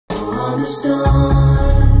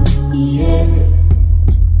understand, yeah.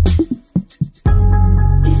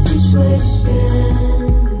 If it's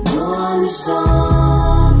wasting, no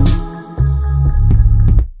understand.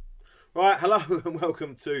 Right, hello and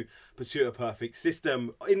welcome to Pursuit of Perfect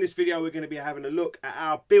System. In this video we're going to be having a look at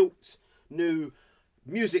our built new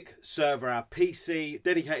music server, our PC,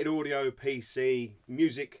 dedicated audio PC,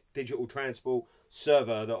 music digital transport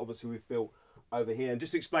server that obviously we've built over here. And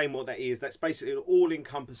just to explain what that is, that's basically an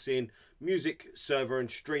all-encompassing music server and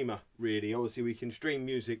streamer, really. Obviously we can stream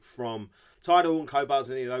music from Tidal and Qobuz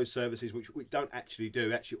and any of those services, which we don't actually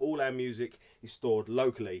do. Actually all our music is stored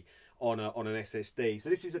locally on an SSD. So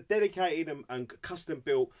this is a dedicated and custom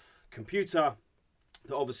built computer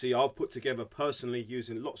that obviously I've put together personally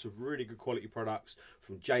using lots of really good quality products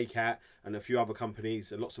from JCat and a few other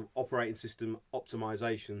companies, and lots of operating system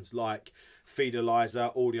optimizations like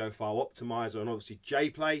Feedalizer, Audio File Optimizer, and obviously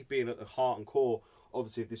JPlay being at the heart and core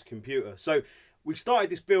obviously of this computer. So we started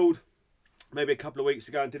this build maybe a couple of weeks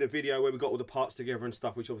ago and did a video where we got all the parts together and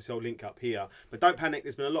stuff, which obviously I'll link up here. But don't panic,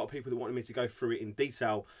 there's been a lot of people that wanted me to go through it in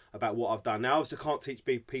detail about what I've done. Now obviously I can't teach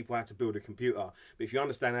people how to build a computer, but if you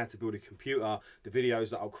understand how to build a computer, the videos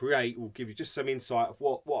that I'll create will give you just some insight of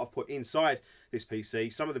what I've put inside this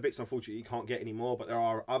PC. Some of the bits unfortunately you can't get anymore, but there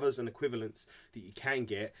are others and equivalents that you can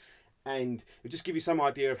get. And it'll just give you some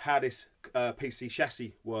idea of how this PC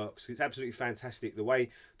chassis works. It's absolutely fantastic the way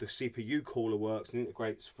the CPU caller works and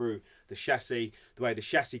integrates through the chassis, the way the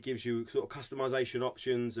chassis gives you sort of customization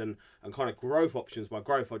options and kind of growth options. By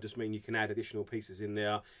growth I just mean you can add additional pieces in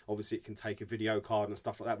there. Obviously it can take a video card and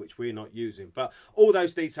stuff like that, which we're not using, but all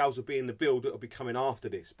those details will be in the build that will be coming after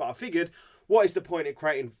this. But I figured, what is the point of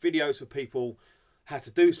creating videos for people how to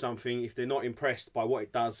do something if they're not impressed by what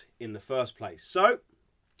it does in the first place? So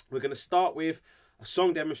we're going to start with a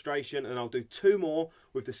song demonstration, and I'll do two more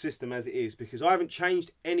with the system as it is, because I haven't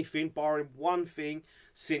changed anything barring one thing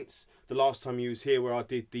since the last time you was here, where I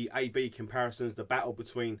did the A/B comparisons, the battle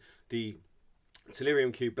between the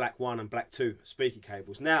Tellurium Q Black 1 and Black 2 speaker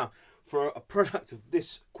cables. Now, for a product of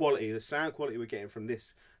this quality, the sound quality we're getting from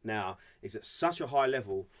this now is at such a high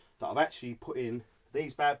level that I've actually put in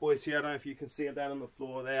these bad boys here. I don't know if you can see them down on the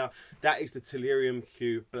floor there. That is the Tellurium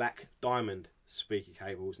Q Black Diamond speaker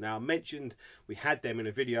cables. Now I mentioned we had them in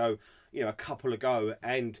a video, you know, a couple ago,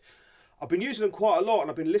 and I've been using them quite a lot and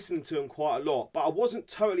I've been listening to them quite a lot, but I wasn't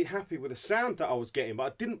totally happy with the sound that I was getting. But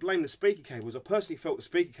I didn't blame the speaker cables. I personally felt the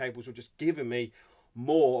speaker cables were just giving me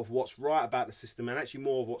more of what's right about the system and actually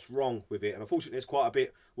more of what's wrong with it. And unfortunately there's quite a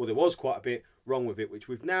bit, well, there was quite a bit wrong with it, which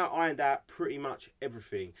we've now ironed out pretty much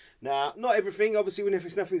everything. Now, not everything, obviously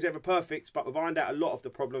nothing's ever perfect, but we've ironed out a lot of the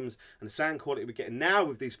problems, and the sound quality we're getting now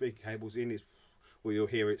with these speaker cables in is, well, you'll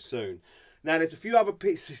hear it soon. Now there's a few other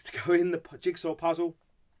pieces to go in the jigsaw puzzle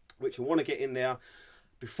which I want to get in there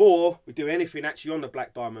before we do anything actually on the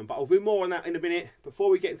Black Diamond, but I'll do more on that in a minute.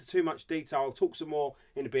 Before we get into too much detail, I'll talk some more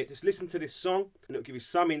in a bit. Just listen to this song and it'll give you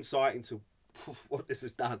some insight into what this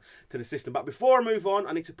has done to the system. But before I move on,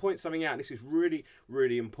 I need to point something out. This is really,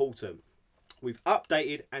 really important. We've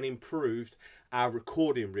updated and improved our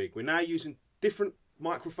recording rig. We're now using different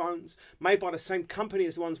microphones made by the same company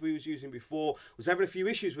as the ones we was using before. Was having a few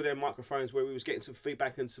issues with their microphones where we was getting some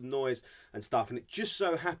feedback and some noise and stuff, and it just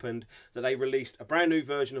so happened that they released a brand new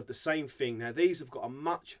version of the same thing. Now these have got a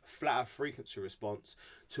much flatter frequency response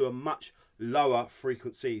to a much lower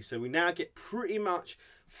frequency, so we now get pretty much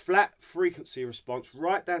flat frequency response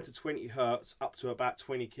right down to 20 Hertz up to about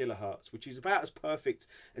 20 kilohertz, which is about as perfect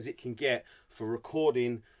as it can get for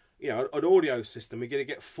recording, you know, an audio system. We're going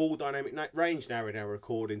to get full dynamic range now in our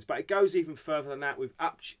recordings, but it goes even further than that. We've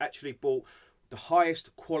actually bought the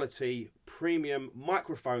highest quality premium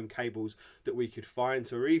microphone cables that we could find,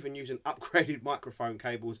 so we're even using upgraded microphone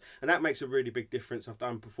cables, and that makes a really big difference. I've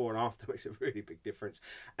done before and after, makes a really big difference.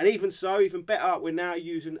 And even so, even better, we're now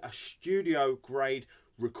using a studio grade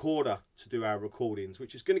recorder to do our recordings,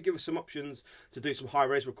 which is going to give us some options to do some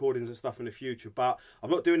high-res recordings and stuff in the future, but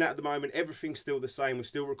I'm not doing that at the moment. Everything's still the same. We're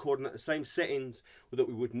still recording at the same settings that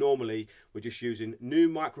we would normally. We're just using new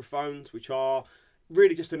microphones, which are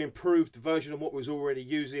really just an improved version of what we was already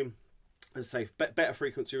using. As I say, better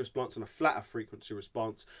frequency response and a flatter frequency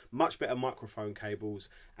response, much better microphone cables,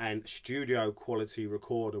 and studio quality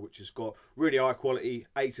recorder, which has got really high quality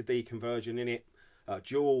A to D conversion in it.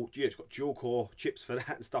 It's got dual core chips for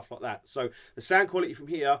that and stuff like that. So the sound quality from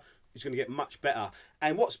here is going to get much better.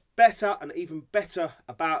 And what's better and even better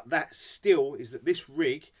about that still is that this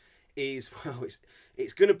rig is, well,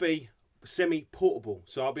 it's going to be semi-portable.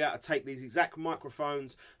 So I'll be able to take these exact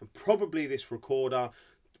microphones and probably this recorder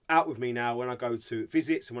out with me now when I go to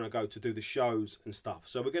visits and when I go to do the shows and stuff.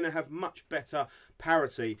 So we're going to have much better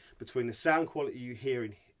parity between the sound quality you hear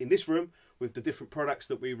in this room with the different products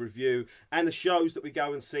that we review and the shows that we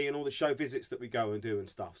go and see and all the show visits that we go and do and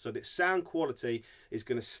stuff. So that sound quality is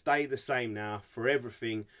going to stay the same now for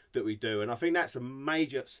everything that we do. And I think that's a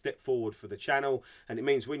major step forward for the channel. And it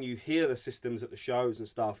means when you hear the systems at the shows and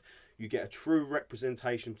stuff, you get a true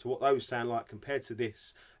representation to what those sound like compared to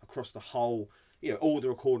this across the whole, you know, all the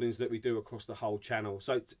recordings that we do across the whole channel.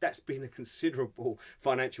 So that's been a considerable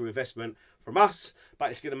financial investment from us, but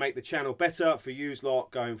it's going to make the channel better for you lot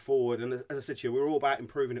going forward. And as I said to you, we're all about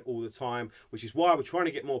improving it all the time, which is why we're trying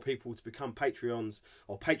to get more people to become Patreons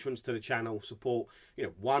or patrons to the channel, support, you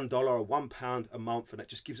know, $1 or £1 a month, and that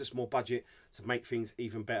just gives us more budget to make things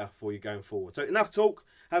even better for you going forward. So enough talk,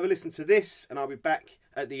 have a listen to this, and I'll be back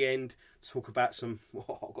at the end to talk about some,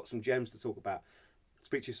 I've got some gems to talk about.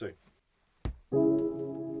 Speak to you soon.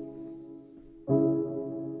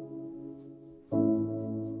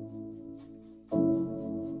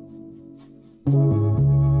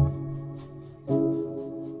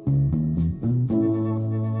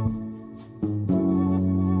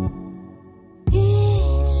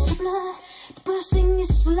 It's blood, the bursting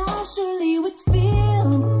is so loud, surely we'd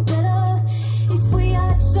feel better if we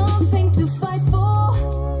had something to fight for.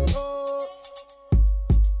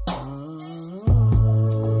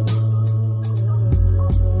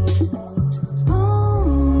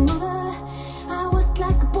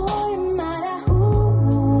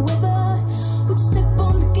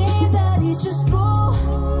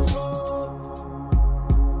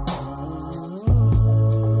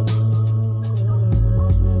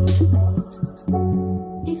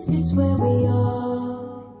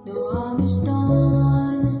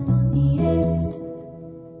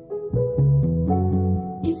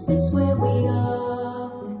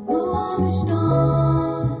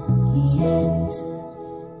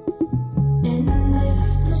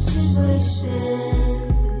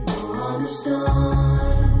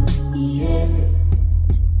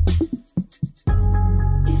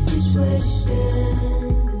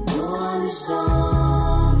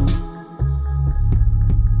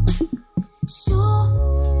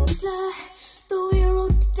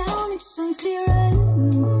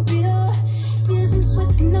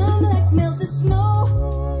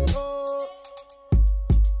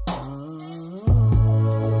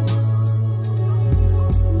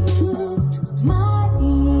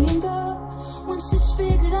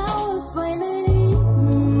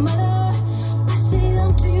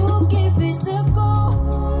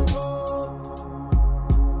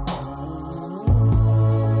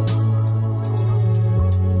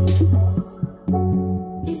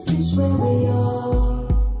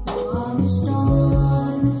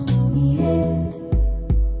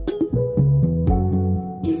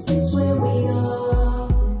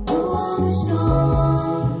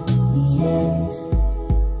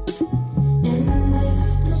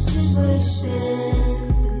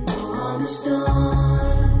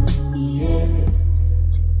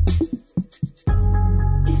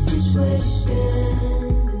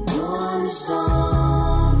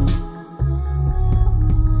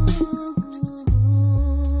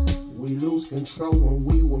 Control when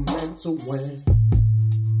we were meant to win.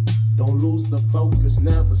 Don't lose the focus,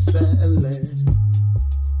 never settling.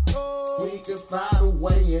 We can find a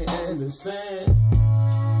way and end in sin,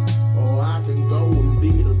 or I can go and be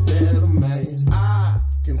the better man. I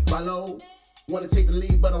can follow, wanna take the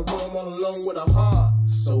lead, but I'm home all alone with a heart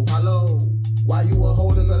so hollow. While you were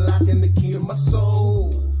holding the lock and the key to my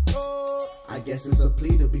soul, I guess it's a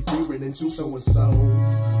plea to be free written to so and so.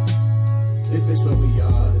 If it's where we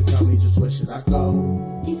are, then tell me just where should I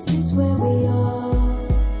go? If it's where we are,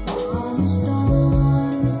 I'm the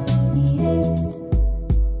stars, yeah.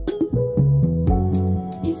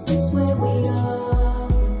 If it's where we are,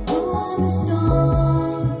 I'm the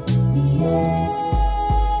stars, yeah.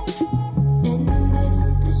 And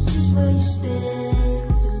if this is where you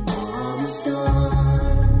stand, I'm the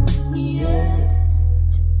stars, yeah.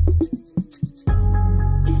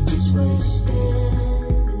 If it's where you stand,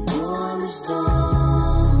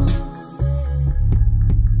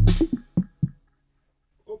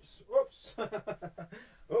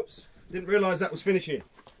 Oops, didn't realise that was finishing.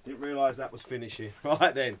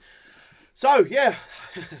 Right then. So, yeah,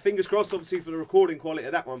 fingers crossed, obviously, for the recording quality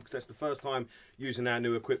of that one, because that's the first time using our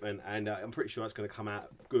new equipment, and I'm pretty sure it's going to come out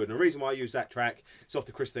good. And the reason why I use that track, it's off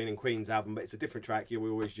the Christine and Queen's album, but it's a different track. We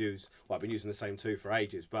always use, well, I've been using the same two for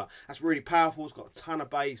ages, but that's really powerful. It's got a ton of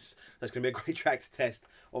bass. That's going to be a great track to test.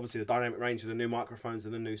 Obviously, the dynamic range of the new microphones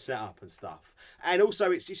and the new setup and stuff. And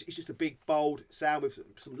also, it's just a big, bold sound with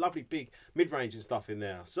some lovely big mid-range and stuff in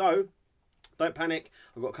there. So don't panic,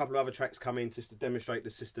 I've got a couple of other tracks coming just to demonstrate the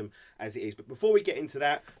system as it is. But before we get into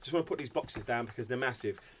that, I just want to put these boxes down because they're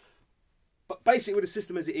massive. But basically with the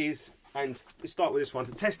system as it is, and let's start with this one,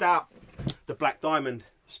 to test out the Black Diamond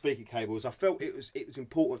speaker cables, I felt it was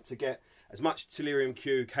important to get as much Tellurium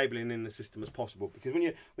Q cabling in the system as possible, because when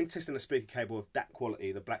you're testing a speaker cable of that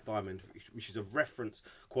quality, the Black Diamond, which is a reference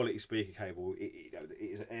quality speaker cable, it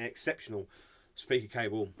is an exceptional speaker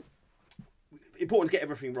cable. Important to get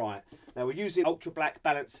everything right. Now we're using ultra black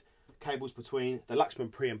balanced cables between the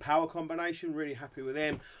Luxman pre and power combination, really happy with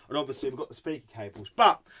them, and obviously we've got the speaker cables,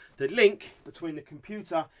 but the link between the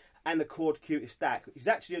computer and the Cord Q stack is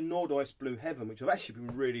actually a Nordice Blue Heaven, which I've actually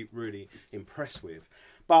been really impressed with.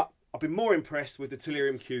 But I've been more impressed with the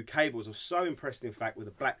Tellurium Q cables. I was so impressed, in fact, with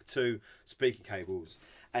the Black 2 speaker cables,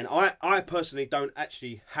 and I personally don't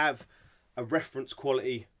actually have a reference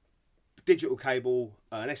quality digital cable,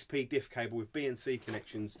 an SP diff cable with BNC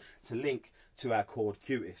connections to link to our Cord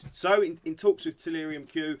Qist. So in talks with Tellurium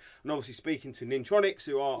Q, and obviously speaking to Nintronics,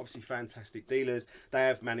 who are obviously fantastic dealers, they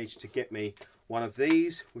have managed to get me one of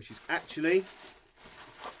these, which is actually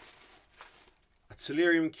a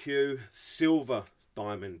Tellurium Q Silver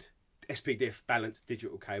Diamond SP diff balanced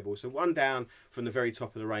digital cable. So one down from the very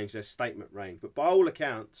top of the range, their statement range. But by all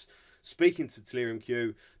accounts, speaking to Tellurium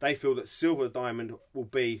Q, they feel that Silver Diamond will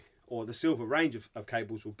be, or the silver range of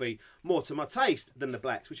cables will be more to my taste than the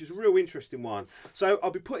blacks, which is a real interesting one. So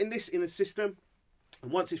I'll be putting this in the system, and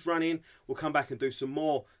once it's running, we'll come back and do some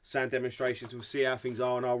more sound demonstrations. We'll see how things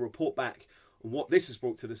are, and I'll report back on what this has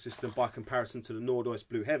brought to the system by comparison to the Nordice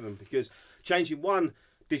Blue Heaven, because changing one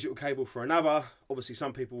digital cable for another, obviously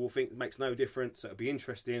some people will think it makes no difference, so it'll be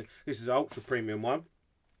interesting. This is an ultra premium one.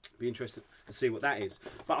 Be interested to see what that is.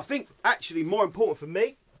 But I think actually more important for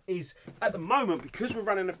me is, at the moment, because we're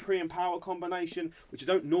running a pre and power combination, which I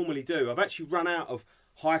don't normally do, I've actually run out of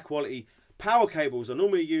high quality power cables. I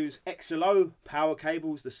normally use XLO power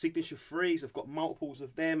cables, the Signature 3s. I've got multiples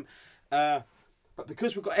of them, but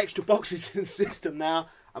because we've got extra boxes in the system now,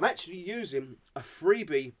 I'm actually using a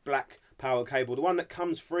freebie black power cable, the one that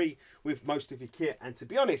comes free with most of your kit. And to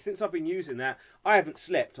be honest, since I've been using that, I haven't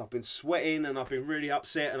slept. I've been sweating and I've been really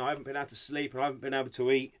upset, and I haven't been able to sleep, and I haven't been able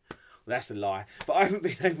to eat. Well, that's a lie, but I haven't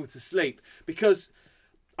been able to sleep because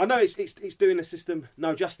I know it's doing the system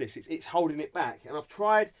no justice. It's holding it back, and I've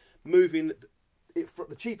tried moving it from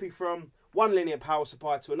the cheapie from one linear power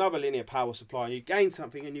supply to another linear power supply, and you gain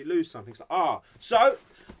something and you lose something. It's like, so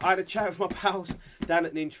I had a chat with my pals down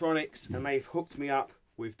at Nintronics, and they've hooked me up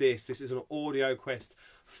with this. This is an Audio Quest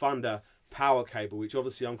Thunder power cable, which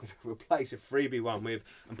obviously I'm going to replace a freebie one with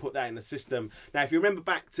and put that in the system. Now, if you remember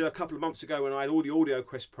back to a couple of months ago when I had all the Audio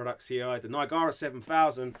Quest products here, I had the Niagara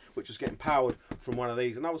 7000, which was getting powered from one of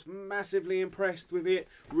these, and I was massively impressed with it.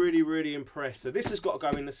 Really impressed. So this has got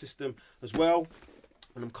to go in the system as well,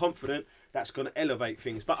 and I'm confident that's going to elevate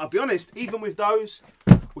things. But I'll be honest, even with those,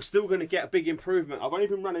 we're still going to get a big improvement. I've only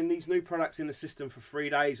been running these new products in the system for 3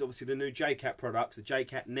 days. Obviously the new JCat products, the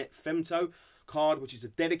JCat Net Femto card, which is a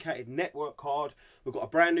dedicated network card. We've got a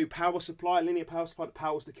brand new power supply, linear power supply that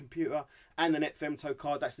powers the computer, and the Net Femto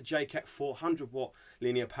card. That's the JCat 400 watt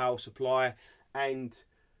linear power supply. And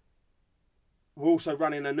we're also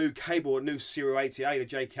running a new cable, a new Serial 80A,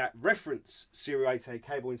 the JCat reference Serial 80A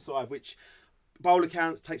cable inside, which by all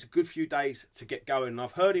accounts takes a good few days to get going. And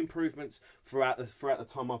I've heard improvements throughout the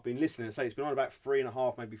time I've been listening. I say it's been on about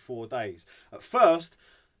 3.5, maybe 4 days. At first,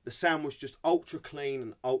 the sound was just ultra clean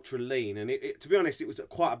and ultra lean, and to be honest, it was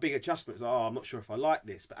quite a big adjustment. It was like, I'm not sure if I like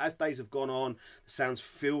this. But as days have gone on, the sound's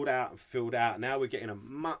filled out and filled out. Now we're getting a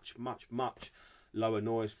much lower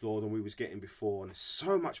noise floor than we was getting before, and there's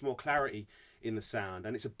so much more clarity in the sound,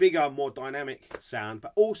 and it's a bigger, more dynamic sound,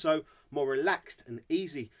 but also more relaxed and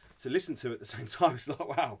easy to listen to at the same time. It's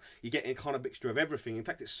like, wow, you're getting a kind of mixture of everything. In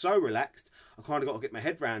fact, it's so relaxed, I kind of got to get my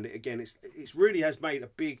head around it again. It's really has made a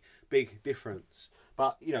big difference.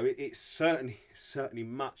 But you know, it's certainly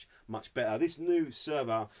much better. This new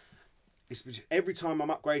server, every time I'm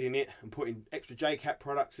upgrading it and putting extra JCat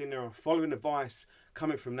products in there, I'm following advice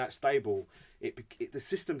coming from that stable, the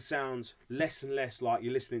system sounds less and less like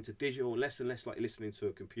you're listening to digital, less and less like you're listening to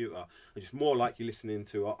a computer, and just more like you're listening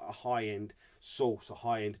to a high-end source, a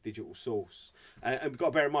high-end digital source. And we've got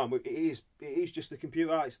to bear in mind, it is just a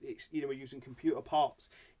computer. It's you know, we're using computer parts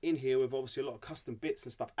in here with obviously a lot of custom bits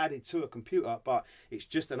and stuff added to a computer, but it's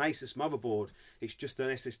just an Asus motherboard. It's just an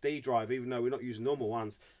SSD drive, even though we're not using normal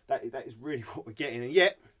ones. That is really what we're getting, and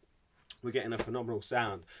yet we're getting a phenomenal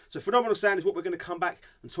sound. So phenomenal sound is what we're going to come back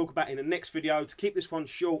and talk about in the next video. To keep this one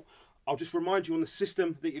short, I'll just remind you on the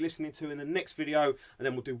system that you're listening to in the next video, and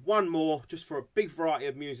then we'll do one more just for a big variety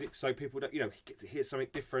of music, so people that, you know, get to hear something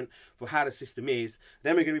different for how the system is.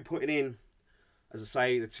 Then we're going to be putting in, as I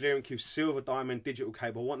say, the Tellurian Q silver diamond digital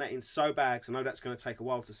cable. I want that in so bad, because I know that's going to take a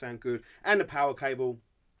while to sound good, and the power cable.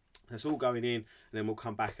 That's all going in, and then we'll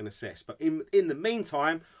come back and assess. But in the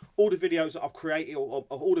meantime, all the videos that I've created, or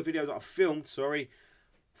all the videos that I've filmed, sorry,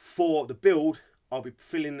 for the build, I'll be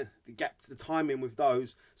filling the gap, the time in with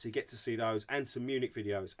those, so you get to see those, and some Munich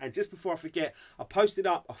videos. And just before I forget, I posted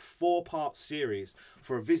up a 4-part series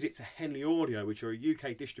for a visit to Henley Audio, which are a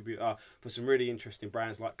UK distributor for some really interesting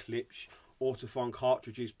brands like Klipsch, Autophon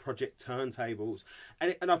cartridges, Project turntables,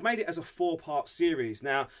 and I've made it as a 4-part series.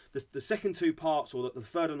 Now the second 2 parts, or the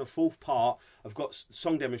third and the fourth part, I've got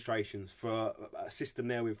song demonstrations for a system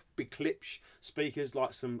there with big Klipsch speakers,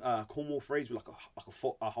 like some Cornwall Frees with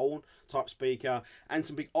like a horn type speaker, and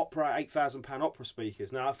some big opera £8,000 opera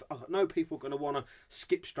speakers. Now I know people are going to want to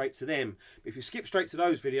skip straight to them, but if you skip straight to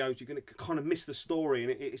those videos, you're going to kind of miss the story.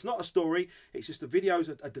 And it's not a story, it's just the videos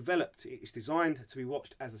are developed. It's designed to be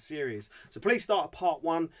watched as a series. So please start at part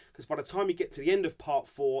 1, because by the time you get to the end of part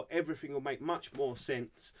 4, everything will make much more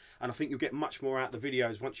sense, and I think you'll get much more out of the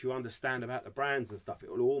videos once you understand about the brands and stuff. It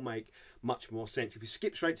will all make much more sense. If you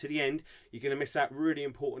skip straight to the end, you're going to miss out really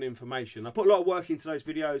important information. I put a lot of work into those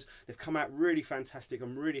videos. They've come out really fantastic.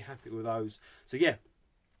 I'm really happy with those. So yeah,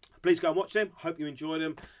 please go and watch them. Hope you enjoy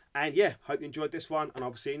them, and yeah, hope you enjoyed this one, and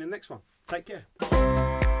I'll see you in the next one. Take care.